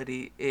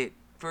reality, it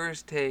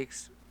first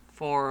takes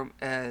form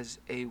as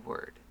a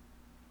word.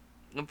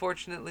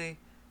 Unfortunately,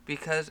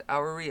 because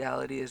our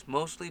reality is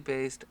mostly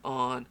based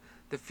on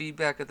the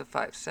feedback of the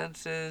five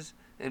senses,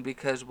 and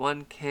because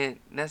one can't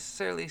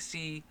necessarily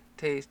see,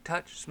 taste,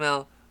 touch,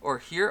 smell, or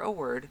hear a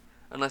word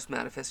unless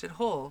manifested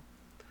whole,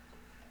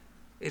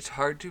 it's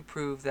hard to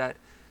prove that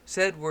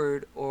said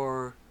word,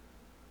 or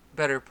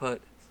better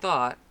put,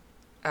 thought,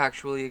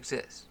 actually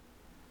exists.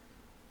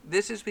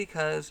 This is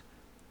because,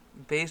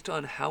 based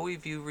on how we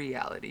view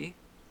reality,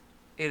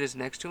 it is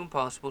next to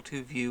impossible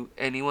to view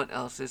anyone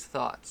else's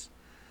thoughts.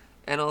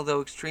 And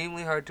although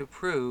extremely hard to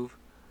prove,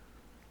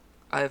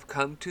 I have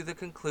come to the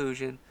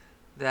conclusion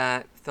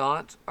that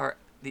thoughts are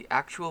the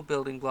actual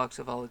building blocks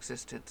of all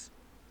existence,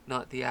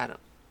 not the atom.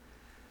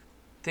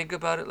 Think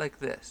about it like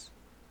this.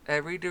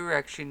 Every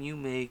direction you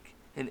make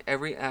and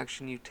every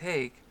action you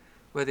take,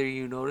 whether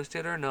you noticed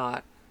it or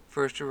not,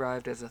 first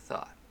arrived as a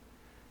thought.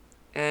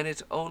 And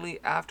it's only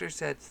after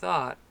said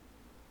thought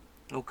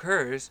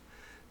occurs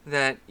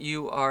that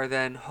you are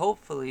then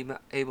hopefully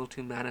able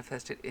to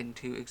manifest it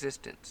into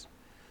existence.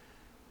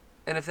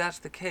 And if that's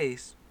the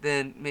case,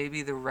 then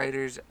maybe the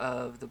writers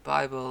of the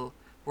Bible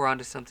were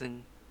onto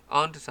something,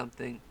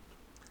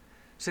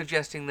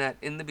 suggesting that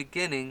in the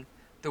beginning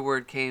the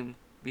word came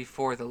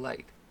before the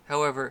light,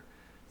 However,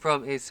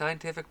 from a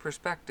scientific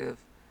perspective,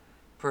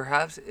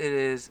 perhaps it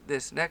is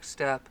this next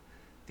step,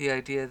 the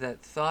idea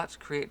that thoughts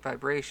create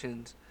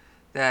vibrations,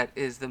 that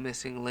is the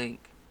missing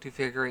link to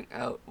figuring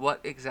out what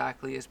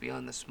exactly is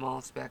beyond the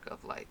small speck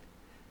of light.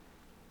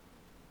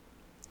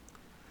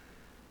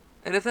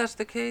 And if that's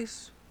the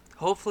case,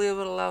 hopefully it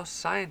will allow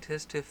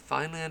scientists to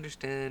finally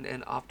understand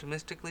and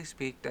optimistically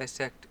speak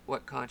dissect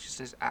what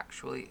consciousness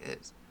actually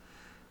is.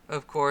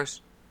 Of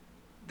course,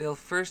 they'll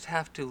first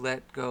have to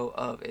let go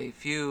of a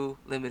few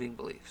limiting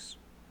beliefs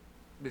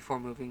before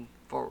moving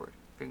forward.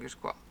 Fingers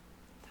crossed.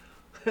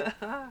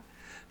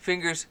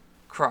 Fingers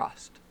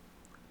crossed.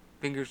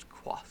 Fingers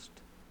crossed.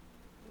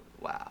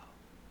 Wow.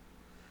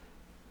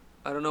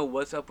 I don't know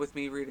what's up with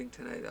me reading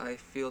tonight. I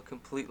feel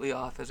completely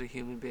off as a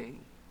human being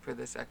for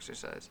this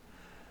exercise.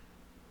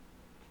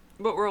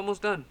 But we're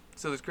almost done,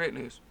 so there's great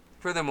news.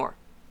 Furthermore,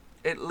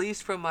 at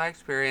least from my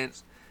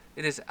experience,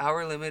 it is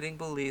our limiting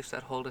beliefs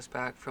that hold us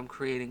back from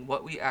creating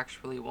what we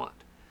actually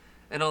want.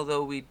 And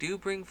although we do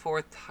bring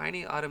forth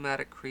tiny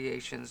automatic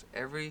creations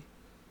every...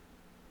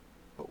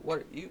 What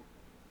are you?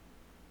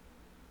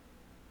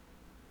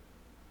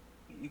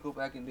 You go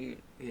back into your...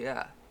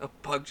 Yeah, a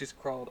bug just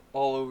crawled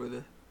all over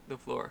the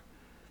floor.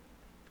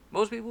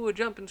 Most people would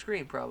jump and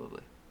scream,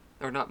 probably.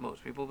 Or not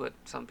most people, but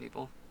some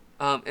people.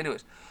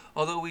 Anyways,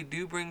 although we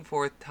do bring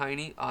forth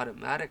tiny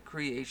automatic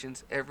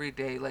creations every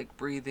day, like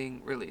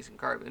breathing, releasing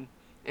carbon,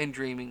 and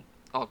dreaming,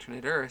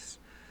 alternate Earths,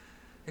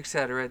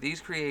 etc., these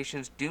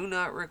creations do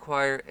not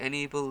require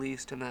any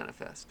beliefs to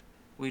manifest.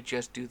 We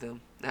just do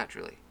them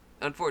naturally.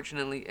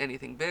 Unfortunately,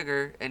 anything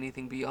bigger,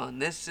 anything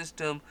beyond this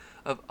system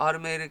of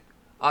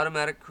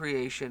automatic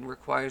creation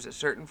requires a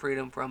certain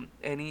freedom from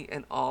any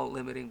and all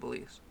limiting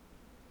beliefs.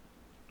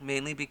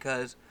 Mainly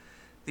because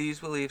these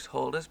beliefs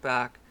hold us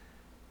back,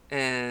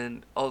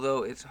 and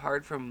although it's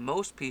hard for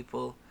most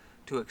people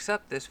to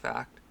accept this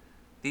fact,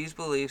 these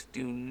beliefs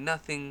do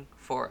nothing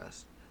for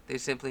us. They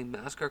simply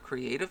mask our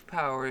creative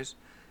powers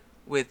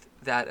with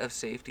that of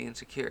safety and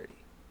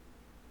security.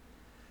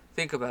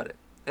 Think about it.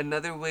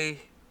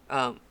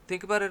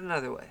 Think about it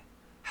another way.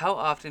 How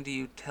often do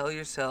you tell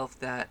yourself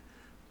that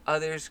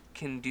others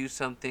can do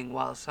something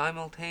while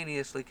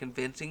simultaneously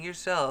convincing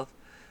yourself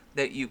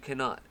that you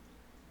cannot?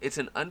 It's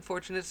an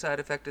unfortunate side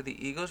effect of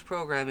the ego's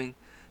programming,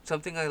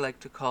 something I like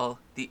to call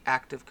the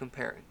act of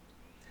comparing.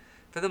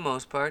 For the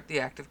most part, the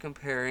act of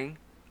comparing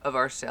of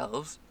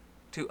ourselves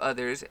to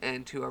others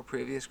and to our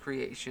previous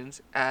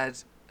creations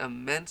adds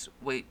immense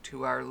weight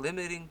to our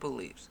limiting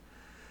beliefs.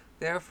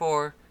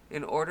 Therefore,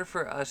 in order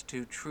for us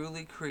to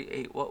truly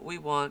create what we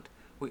want,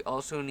 we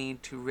also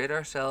need to rid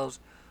ourselves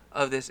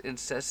of this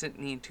incessant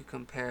need to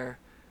compare.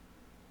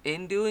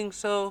 In doing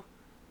so,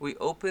 we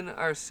open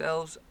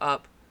ourselves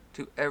up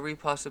to every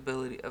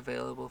possibility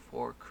available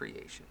for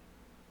creation.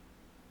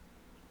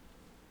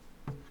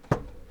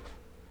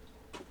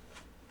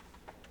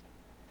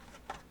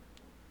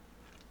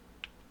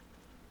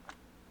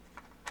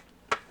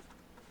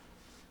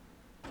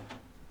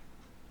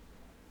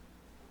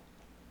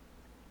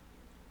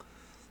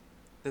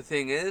 The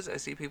thing is, I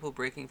see people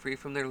breaking free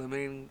from their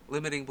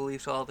limiting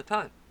beliefs all the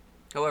time.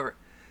 However,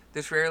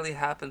 this rarely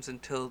happens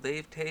until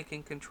they've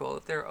taken control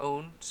of their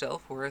own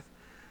self-worth.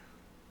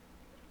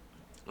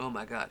 Oh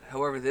my god.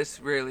 However,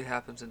 this rarely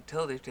happens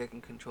until they've taken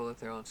control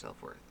of their own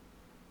self-worth.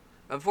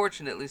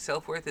 Unfortunately,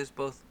 self-worth is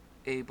both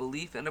a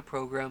belief and a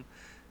program,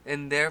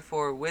 and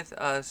therefore with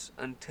us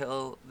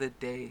until the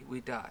day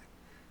we die.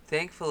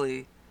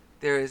 Thankfully,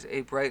 there is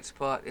a bright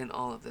spot in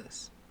all of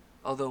this.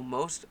 Although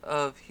most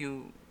of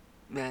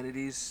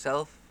humanity's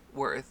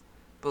self-worth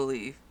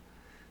belief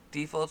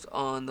defaults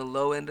on the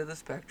low end of the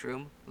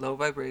spectrum, low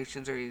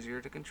vibrations are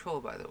easier to control,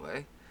 by the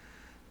way.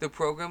 The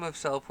program of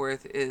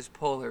self-worth is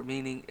polar,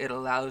 meaning it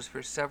allows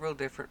for several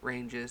different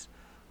ranges,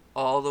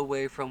 all the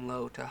way from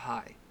low to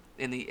high.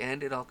 In the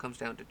end, it all comes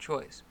down to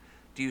choice.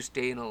 Do you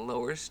stay in a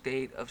lower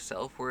state of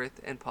self-worth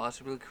and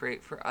possibly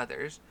create for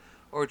others,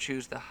 or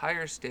choose the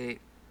higher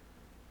state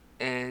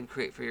and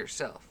create for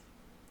yourself?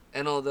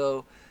 And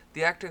although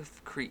the act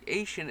of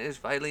creation is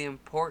vitally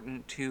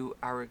important to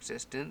our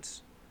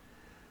existence,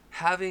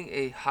 having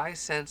a high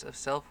sense of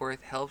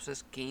self-worth helps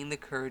us gain the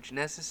courage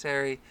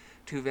necessary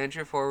to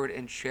venture forward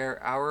and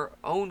share our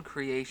own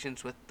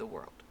creations with the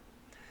world.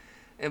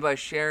 And by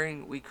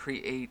sharing, we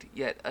create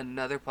yet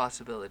another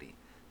possibility.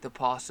 The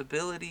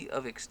possibility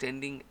of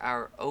extending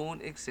our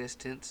own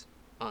existence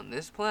on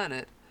this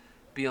planet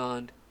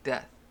beyond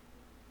death.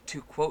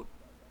 To quote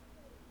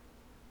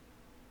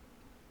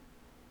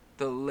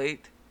the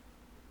late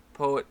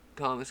poet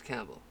Thomas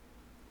Campbell,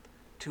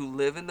 to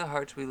live in the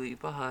hearts we leave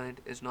behind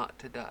is not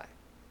to die.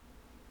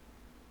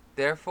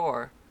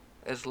 Therefore,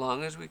 as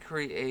long as we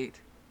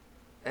create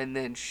and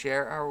then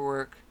share our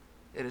work,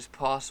 it is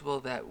possible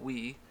that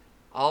we,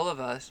 all of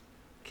us,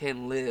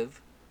 can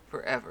live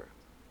forever,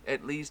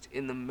 at least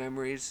in the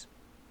memories,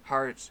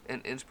 hearts,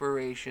 and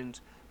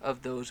inspirations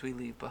of those we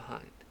leave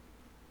behind.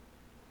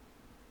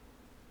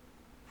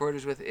 For it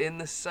is within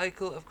the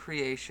cycle of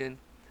creation,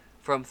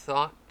 from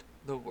thought,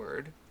 the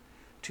word,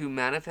 to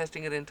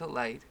manifesting it into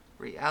light,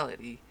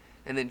 reality,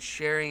 and then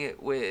sharing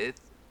it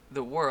with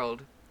the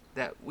world,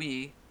 that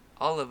we,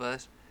 all of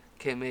us,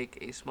 can make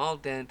a small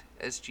dent,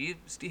 as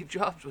Steve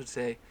Jobs would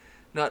say,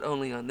 not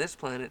only on this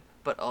planet,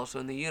 but also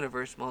in the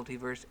universe,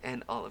 multiverse,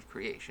 and all of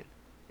creation.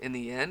 In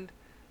the end,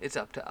 it's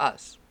up to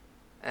us,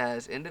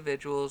 as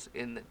individuals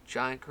in the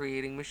giant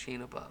creating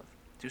machine above,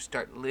 to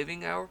start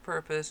living our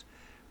purpose,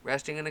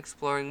 resting and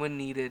exploring when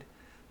needed,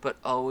 but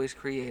always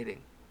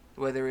creating,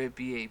 whether it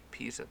be a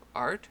piece of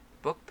art,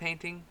 book,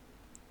 painting,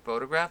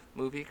 photograph,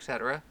 movie,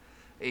 etc.,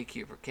 a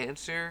cure for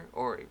cancer,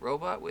 or a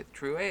robot with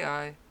true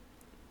AI,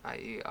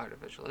 i.e.,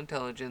 artificial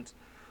intelligence,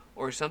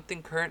 or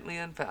something currently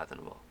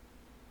unfathomable.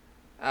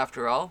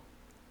 After all,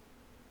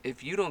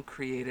 if you don't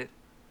create it,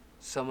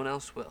 someone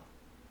else will,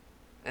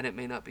 and it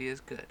may not be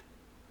as good.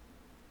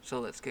 So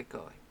let's get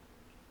going.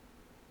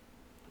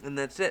 And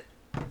that's it.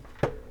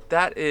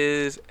 That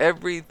is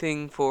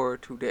everything for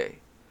today,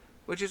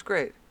 which is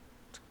great.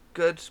 It's a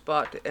good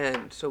spot to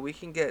end, so we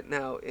can get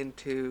now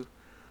into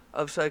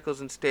Of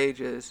Cycles and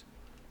Stages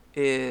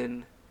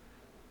in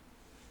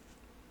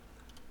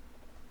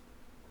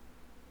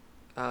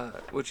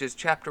which is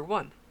chapter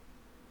 1.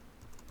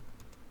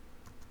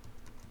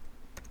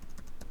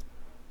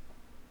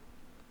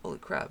 Holy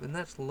crap, and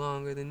that's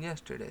longer than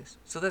yesterday's.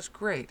 So that's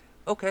great.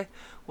 Okay.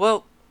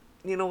 Well,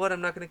 you know what?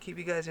 I'm not going to keep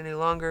you guys any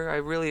longer. I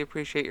really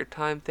appreciate your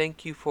time.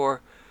 Thank you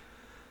for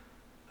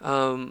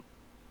um,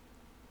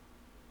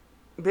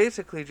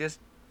 basically just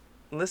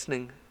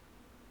listening.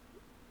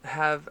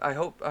 I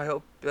hope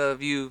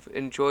you've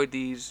enjoyed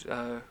these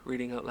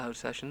reading out loud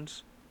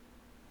sessions.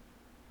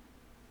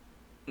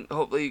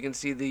 Hopefully you can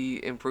see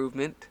the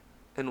improvement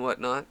and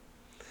whatnot.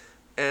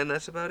 And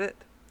that's about it.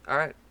 All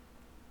right.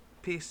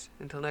 Peace.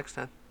 Until next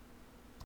time.